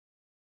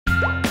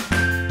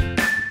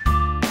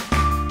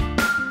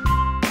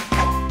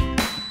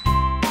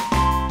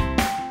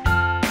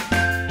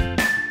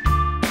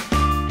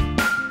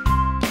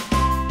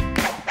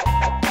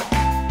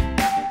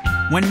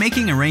When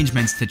making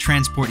arrangements to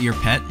transport your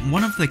pet,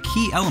 one of the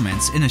key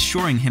elements in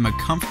assuring him a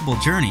comfortable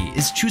journey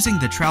is choosing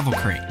the travel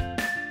crate.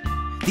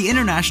 The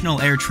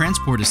International Air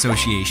Transport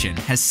Association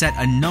has set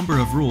a number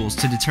of rules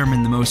to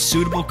determine the most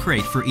suitable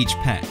crate for each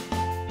pet.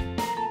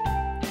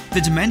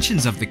 The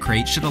dimensions of the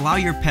crate should allow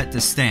your pet to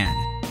stand,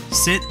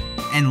 sit,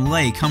 and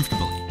lay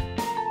comfortably.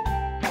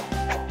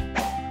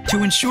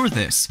 To ensure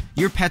this,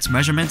 your pet's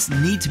measurements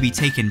need to be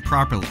taken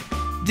properly.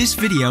 This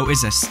video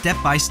is a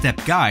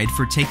step-by-step guide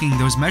for taking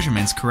those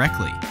measurements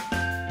correctly.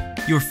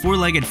 Your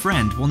four-legged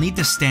friend will need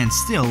to stand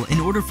still in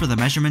order for the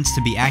measurements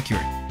to be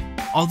accurate.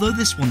 Although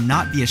this will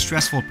not be a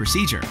stressful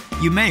procedure,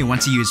 you may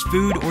want to use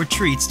food or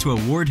treats to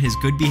award his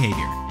good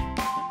behavior.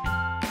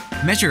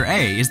 Measure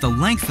A is the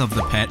length of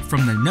the pet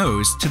from the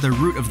nose to the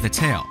root of the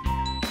tail.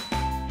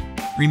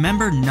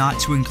 Remember not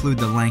to include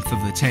the length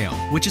of the tail,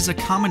 which is a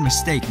common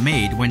mistake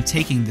made when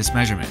taking this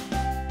measurement.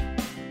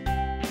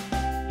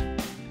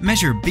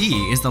 Measure B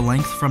is the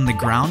length from the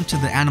ground to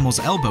the animal's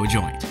elbow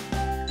joint.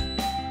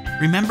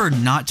 Remember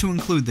not to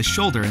include the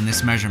shoulder in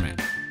this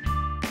measurement.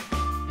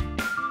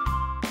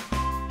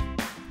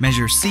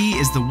 Measure C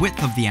is the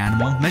width of the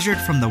animal measured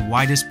from the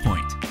widest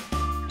point.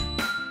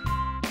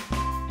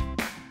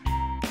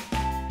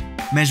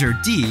 Measure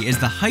D is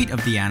the height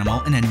of the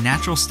animal in a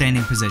natural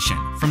standing position,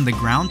 from the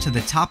ground to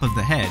the top of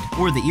the head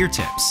or the ear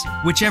tips,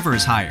 whichever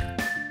is higher.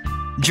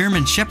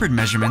 German Shepherd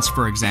measurements,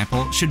 for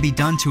example, should be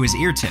done to his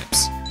ear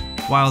tips,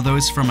 while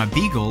those from a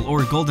Beagle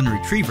or Golden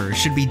Retriever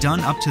should be done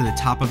up to the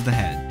top of the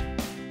head.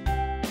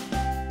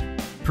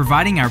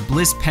 Providing our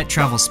Bliss pet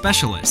travel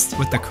specialists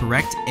with the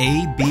correct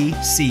A, B,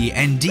 C,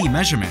 and D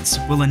measurements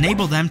will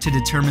enable them to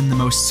determine the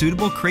most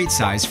suitable crate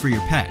size for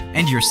your pet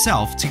and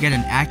yourself to get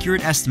an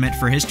accurate estimate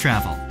for his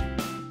travel.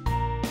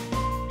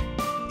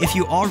 If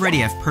you already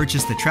have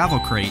purchased the travel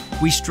crate,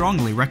 we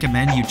strongly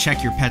recommend you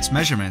check your pet's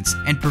measurements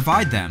and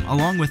provide them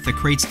along with the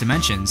crate's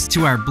dimensions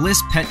to our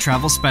Bliss pet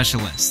travel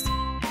specialist.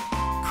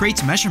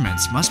 Crate's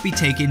measurements must be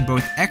taken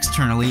both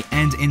externally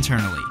and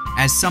internally,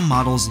 as some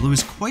models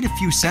lose quite a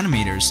few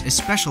centimeters,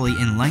 especially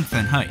in length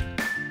and height.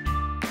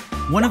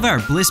 One of our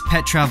Bliss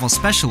pet travel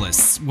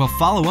specialists will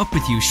follow up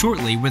with you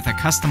shortly with a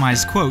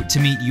customized quote to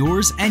meet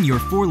yours and your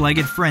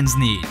four-legged friend's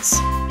needs.